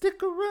happens.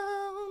 Stick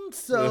around.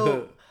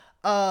 So,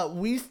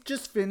 we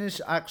just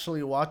finished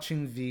actually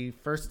watching the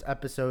first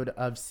episode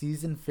of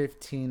season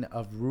 15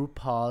 of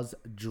RuPaul's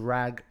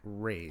Drag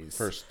Race.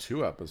 First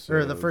 2 episodes.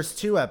 Or the first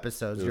 2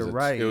 episodes, you're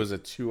right. It was a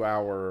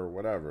 2-hour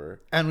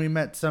whatever. And we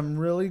met some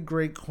really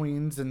great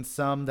queens and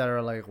some that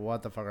are like,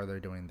 what the fuck are they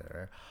doing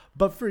there?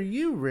 But for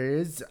you,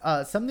 Riz,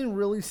 something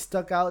really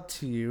stuck out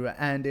to you,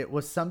 and it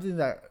was something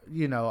that,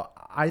 you know,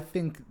 I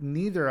think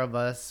neither of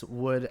us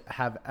would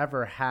have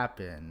ever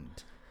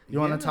happened. You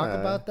want to talk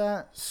about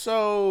that?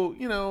 So,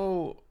 you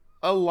know,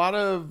 a lot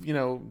of, you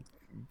know,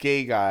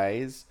 gay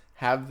guys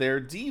have their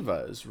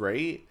divas,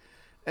 right?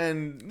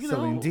 And, you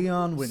Celine know,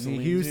 Dion, Whitney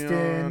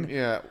Houston,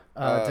 Diana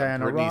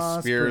Britney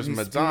Ross, Spears,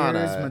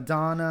 Madonna.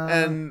 Madonna.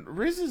 And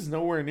Riz is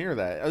nowhere near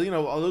that. You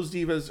know, all those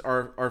divas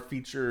are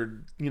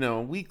featured, you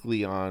know,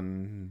 weekly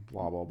on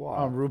blah, blah,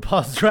 blah. On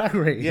RuPaul's Drag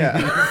Race. Yeah.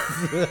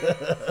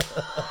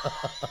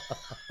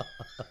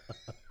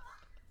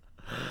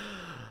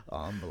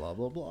 On blah,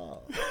 blah, blah.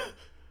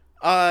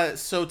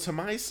 So to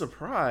my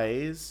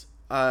surprise,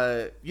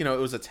 you know, it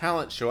was a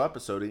talent show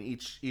episode, and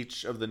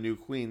each of the new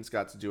queens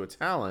got to do a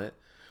talent.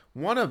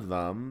 One of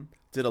them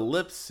did a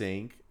lip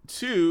sync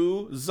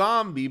to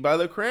 "Zombie" by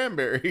the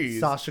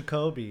Cranberries. Sasha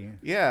Colby.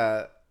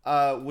 Yeah,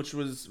 which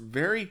was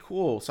very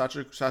cool.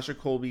 Sasha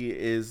Colby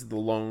is the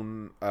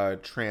lone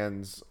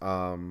trans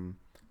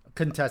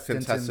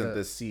contestant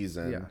this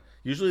season. Yeah.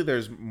 Usually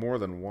there's more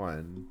than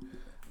one.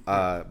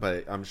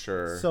 But I'm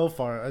sure so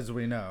far as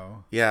we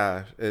know,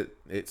 yeah,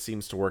 it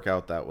seems to work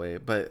out that way.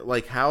 But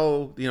like,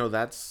 how, you know,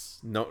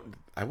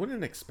 I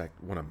wouldn't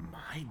expect one of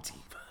my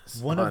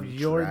divas, one of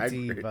your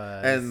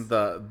divas, and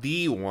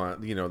the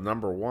one, you know,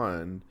 number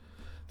one.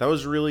 That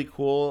was really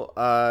cool.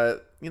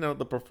 You know,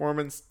 the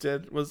performance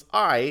was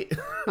I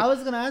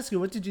was gonna ask you,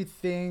 what did you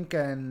think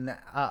and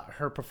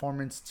her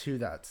performance to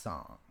that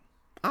song?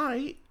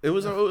 It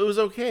was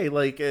okay.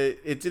 Like,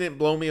 it didn't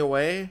blow me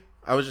away.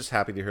 I was just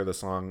happy to hear the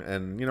song,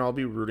 and, you know, I'll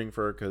be rooting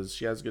for her because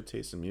she has good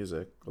taste in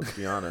music. Let's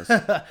be honest.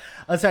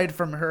 Aside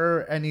from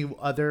her, any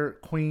other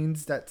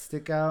queens that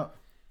stick out?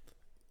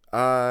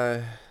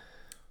 I'm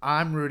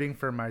rooting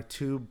for my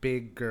 2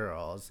 big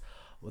girls.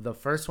 Well, the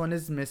first one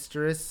is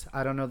Mistress.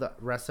 I don't know the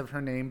rest of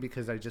her name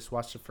because I just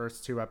watched the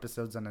first 2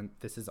 episodes, and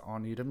this is all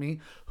new to me.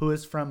 Who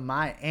is from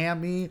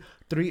Miami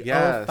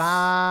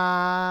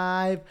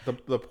 305? Yes.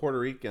 The Puerto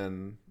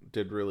Rican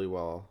did really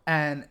well.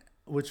 And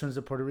which one's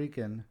the Puerto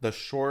Rican? The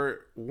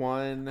short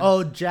one.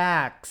 Oh,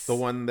 Jax. The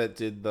one that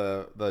did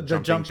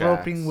the jump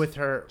roping with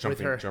her jump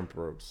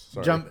ropes.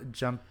 Sorry.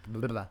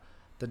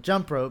 The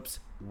jump ropes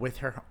with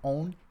her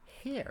own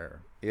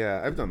hair.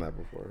 Yeah, I've done that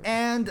before.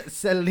 And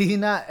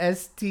Selena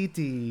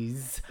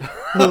Estites,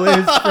 who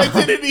is I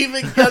didn't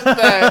even get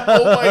that.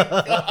 Oh my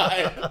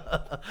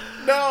god.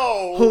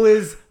 No. Who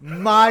is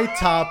my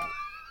top,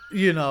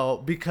 you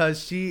know,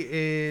 because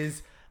she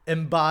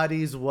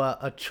embodies what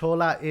a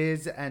chola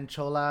is, and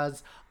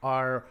cholas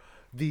are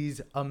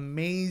these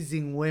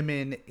amazing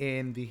women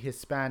in the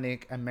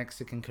Hispanic and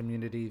Mexican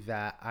community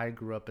that I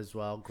grew up as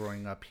well,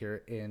 growing up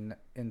here in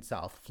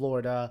South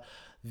Florida.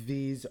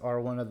 These are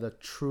one of the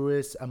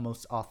truest and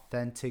most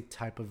authentic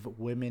type of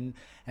women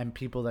and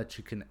people that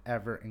you can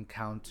ever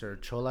encounter.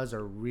 Cholas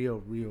are real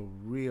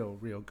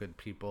good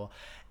people.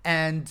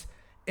 And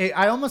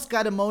I almost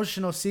got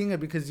emotional seeing it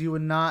because you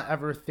would not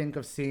ever think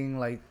of seeing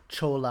like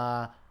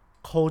chola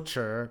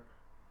culture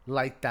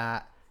like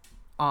that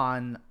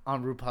on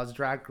RuPaul's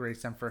Drag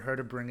Race, and for her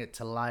to bring it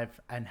to life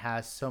and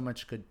has so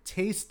much good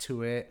taste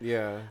to it.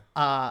 Yeah.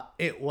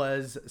 It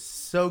was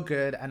so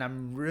good, and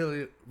I'm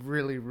really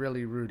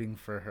rooting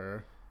for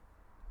her.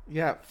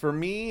 Yeah, for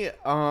me,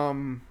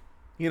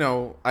 you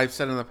know, I've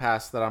said in the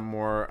past that I'm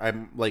more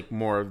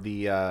of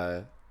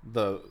the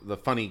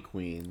funny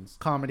queens.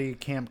 Comedy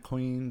camp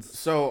queens.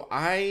 So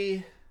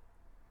I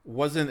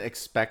wasn't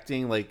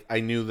expecting, like, I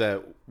knew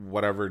that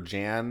whatever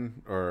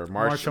Jan or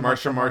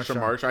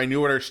Marsha, I knew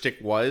what her shtick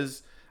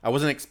was. I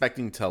wasn't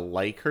expecting to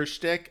like her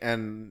shtick,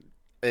 and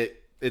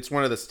it's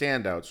one of the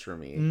standouts for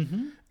me.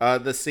 Mm-hmm.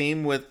 The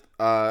same with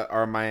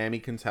our Miami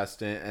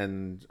contestant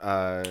and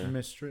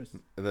Mistress.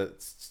 The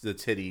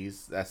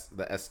titties, that's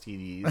the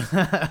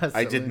STDs.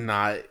 I did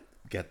not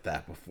get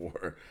that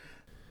before.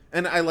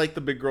 And I like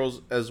the big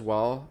girls as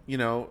well. You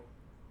know,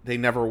 they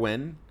never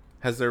win.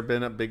 Has there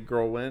been a big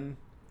girl win?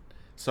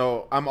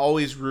 So I'm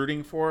always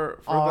rooting for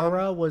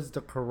Aura them. was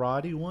the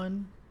karate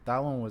one.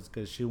 that one was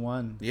good. She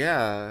won.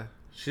 Yeah,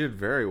 she did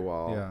very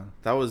well. Yeah,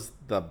 that was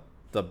the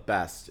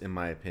best in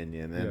my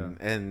opinion.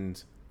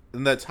 And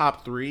in the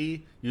top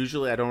 3,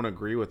 usually I don't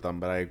agree with them,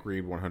 but I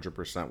agreed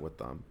 100% with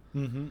them.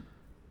 Mm-hmm.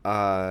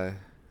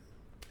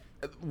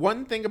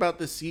 One thing about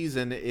this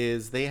season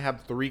is they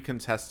have 3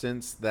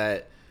 contestants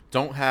that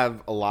don't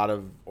have a lot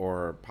of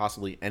or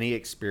possibly any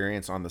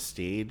experience on the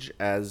stage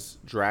as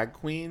drag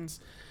queens.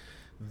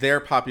 Their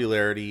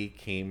popularity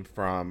came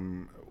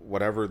from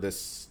whatever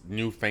this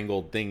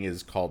newfangled thing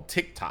is called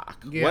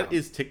TikTok. Yeah. What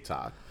is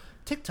TikTok?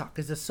 TikTok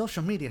is a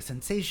social media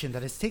sensation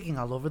that is taking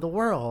all over the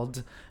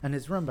world and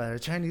is run by a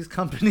Chinese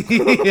company.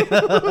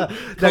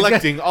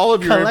 collecting all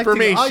of your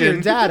information. All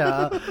your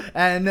data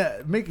and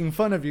making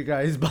fun of you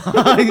guys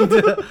behind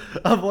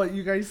of what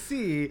you guys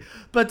see.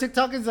 But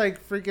TikTok is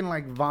like freaking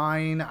like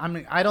Vine. I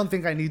mean, I don't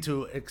think I need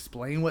to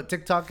explain what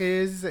TikTok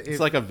is.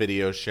 It's like a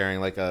video sharing,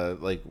 like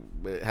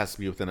it has to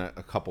be within a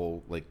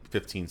couple, like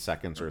 15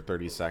 seconds or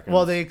 30 seconds.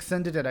 Well, they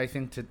extended it, I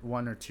think, to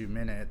 1 or 2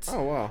 minutes.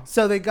 Oh, wow.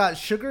 So they got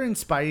Sugar and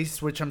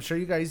Spice, which I'm sure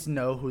you guys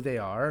know who they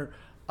are.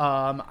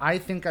 I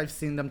think I've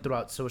seen them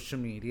throughout social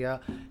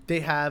media.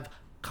 They have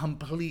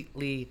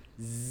completely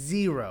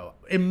zero,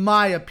 in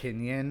my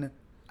opinion,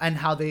 and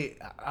how they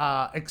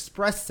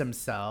express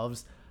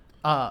themselves,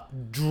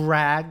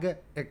 drag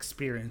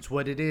experience,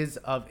 what it is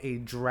of a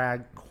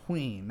drag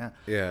queen.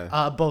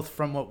 Yeah. Both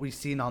from what we've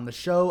seen on the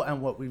show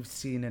and what we've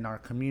seen in our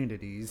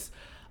communities.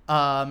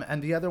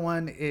 And the other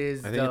one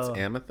is I think it's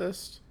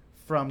Amethyst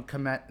from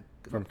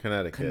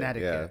Connecticut.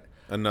 Yeah.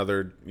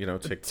 Another,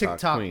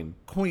 TikTok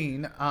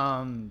queen.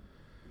 And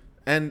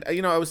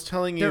I was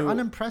telling you they're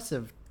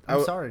unimpressive.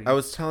 I'm sorry. I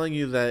was telling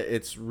you that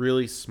it's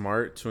really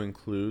smart to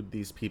include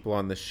these people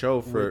on the show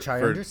which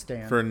I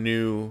understand. for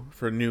new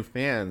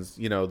fans.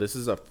 This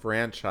is a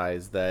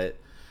franchise that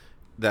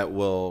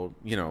will,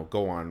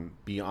 go on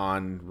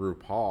beyond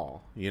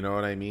RuPaul. You know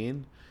what I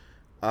mean?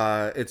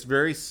 It's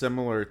very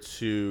similar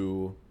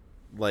to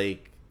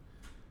like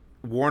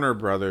Warner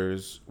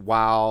Brothers,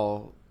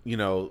 while,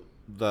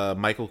 the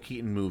Michael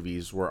Keaton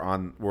movies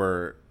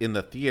were in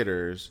the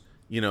theaters,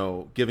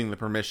 giving the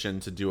permission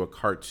to do a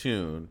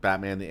cartoon,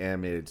 Batman the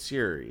Animated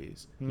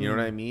Series. You know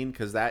what I mean?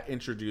 Because that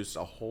introduced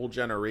a whole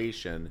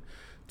generation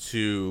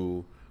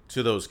to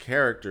those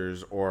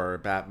characters, or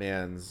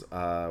Batman's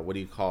what do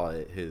you call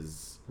it?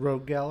 His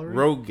Rogue Gallery.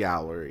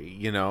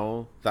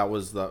 That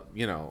was the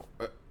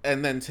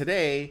and then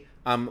today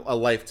I'm a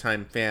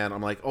lifetime fan.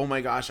 I'm like, oh my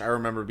gosh, I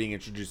remember being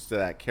introduced to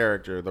that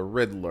character, the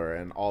Riddler,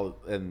 and all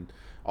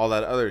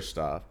that other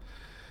stuff.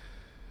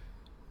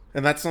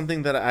 And that's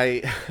something that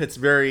it's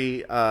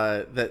very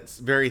that's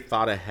very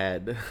thought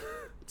ahead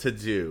to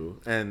do,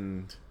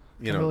 and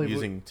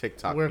using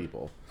TikTok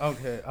people.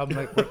 Okay, I'm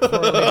like, we're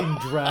correlating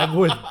drag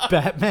with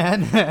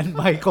Batman and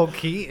Michael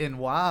Keaton.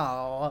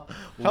 Wow.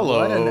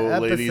 Hello,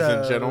 ladies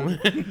and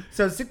gentlemen.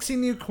 So 16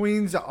 new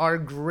queens are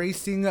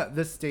gracing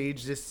the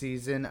stage this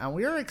season, and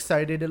we are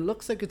excited. It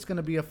looks like it's going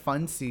to be a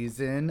fun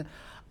season.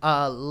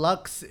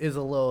 Lux is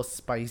a little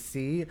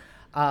spicy.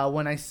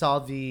 When I saw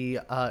the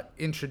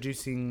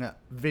introduction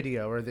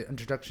video,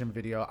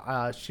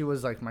 she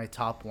was like my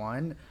top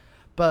one.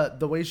 But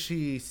the way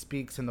she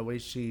speaks and the way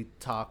she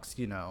talks,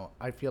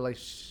 I feel like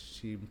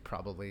she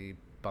probably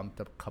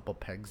bumped a couple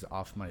pegs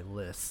off my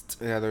list.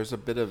 Yeah, there's a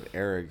bit of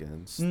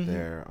arrogance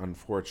there,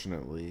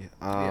 unfortunately.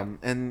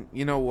 And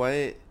you know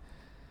what?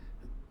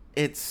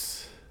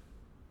 It's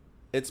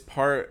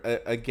part,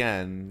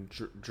 again,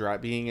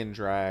 being in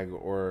drag,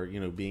 or,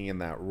 being in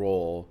that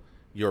role,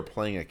 you're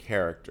playing a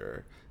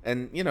character.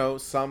 And,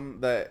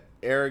 the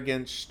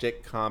arrogant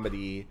shtick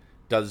comedy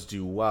does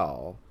do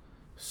well.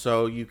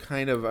 So you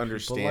kind of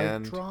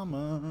understand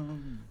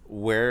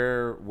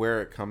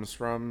where it comes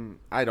from.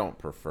 I don't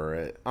prefer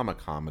it. I'm a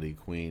comedy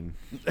queen.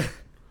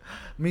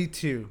 Me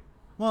too.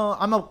 Well,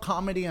 I'm a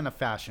comedy and a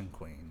fashion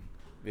queen.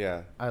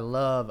 Yeah. I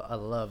love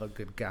a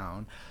good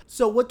gown.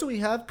 So what do we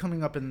have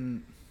coming up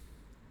in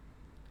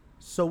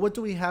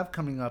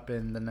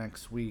the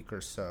next week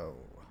or so?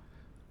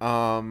 We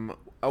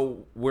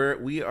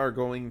are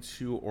going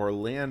to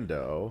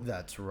Orlando.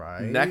 That's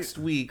right. Next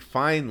week,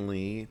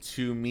 finally,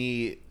 to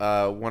meet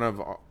one of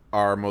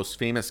our most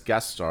famous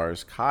guest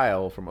stars,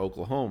 Kyle from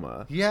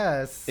Oklahoma.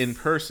 Yes. In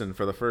person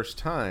for the first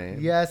time.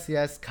 Yes.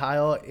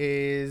 Kyle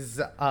is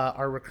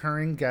our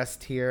recurring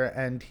guest here,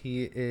 and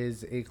he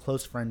is a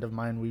close friend of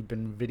mine. We've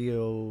been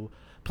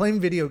playing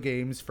video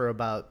games for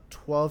about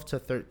 12 to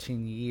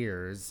 13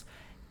 years.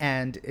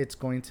 And it's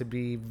going to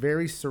be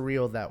very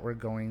surreal that we're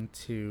going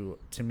to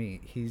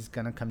meet. He's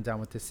going to come down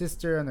with his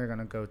sister, and they're going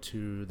to go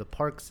to the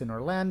parks in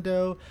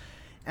Orlando.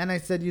 And I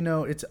said,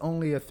 it's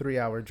only a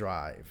 3-hour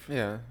drive.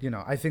 Yeah.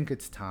 I think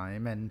it's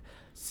time. And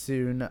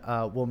soon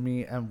we'll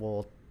meet, and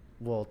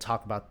we'll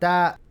talk about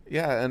that.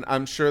 Yeah, and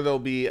I'm sure there'll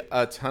be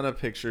a ton of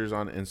pictures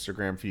on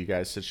Instagram for you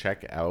guys to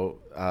check out.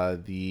 I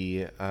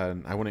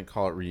wouldn't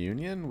call it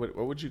reunion. What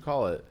would you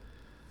call it?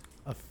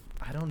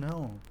 I don't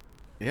know.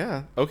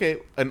 Yeah. Okay.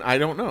 And I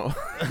don't know.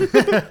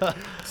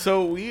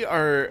 So we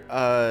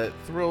are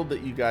thrilled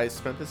that you guys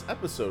spent this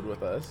episode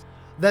with us.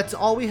 That's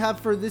all we have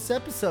for this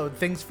episode.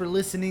 Thanks for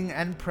listening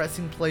and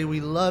pressing play.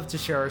 We love to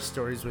share our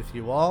stories with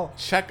you all.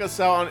 Check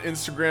us out on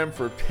Instagram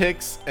for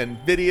pics and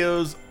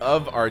videos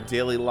of our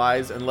daily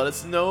lives and let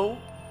us know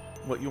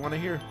what you want to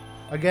hear.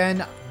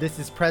 Again, this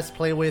is Press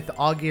Play with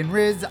Augie and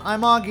Riz.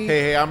 I'm Augie.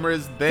 Hey, I'm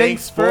Riz.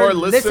 Thanks for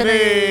listening.